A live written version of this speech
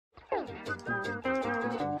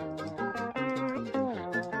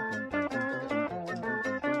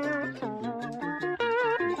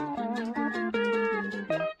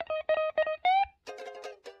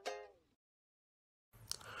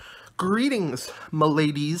Greetings,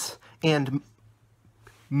 m'ladies and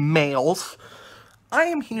males. I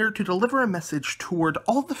am here to deliver a message toward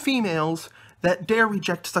all the females that dare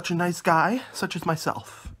reject such a nice guy, such as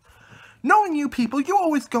myself. Knowing you people, you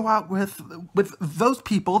always go out with those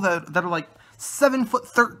people that are like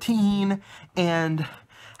 7'13" and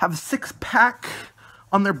have a six-pack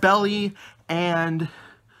on their belly and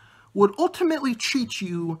would ultimately treat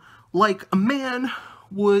you like a man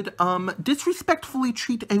would disrespectfully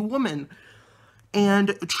treat a woman,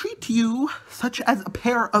 and treat you such as a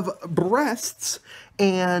pair of breasts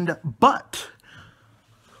and butt.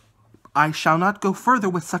 I shall not go further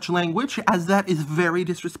with such language, as that is very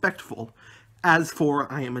disrespectful. As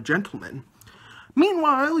for I am a gentleman.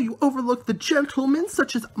 Meanwhile, you overlook the gentlemen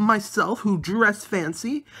such as myself who dress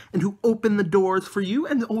fancy and who open the doors for you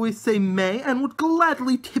and always say may and would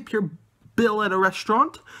gladly tip your bill at a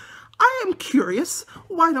restaurant. I am curious,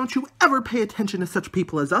 why don't you ever pay attention to such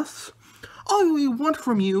people as us? All we want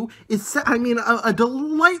from you is, a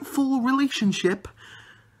delightful relationship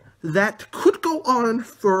that could go on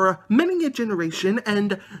for many a generation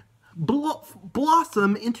and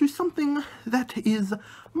blossom into something that is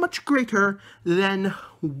much greater than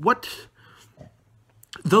what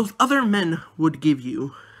those other men would give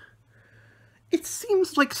you. It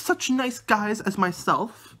seems like such nice guys as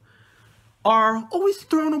myself are always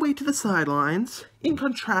thrown away to the sidelines, in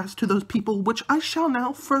contrast to those people which I shall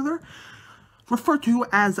now further refer to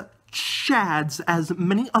as chads, as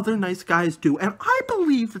many other nice guys do, and I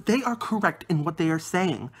believe that they are correct in what they are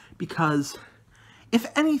saying, because, if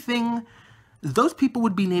anything, those people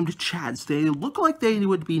would be named chads. They look like they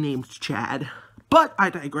would be named Chad, but I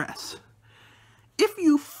digress. If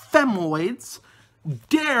you femoids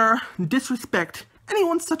dare disrespect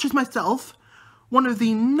anyone such as myself, one of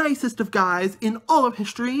the nicest of guys in all of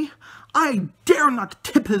history, I dare not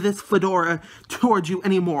tip this fedora towards you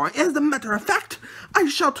anymore. As a matter of fact, I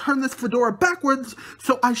shall turn this fedora backwards,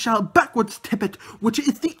 so I shall backwards tip it, which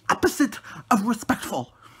is the opposite of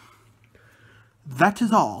respectful. That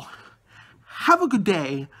is all. Have a good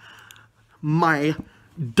day, my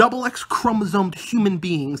XX chromosomed human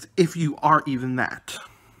beings, if you are even that.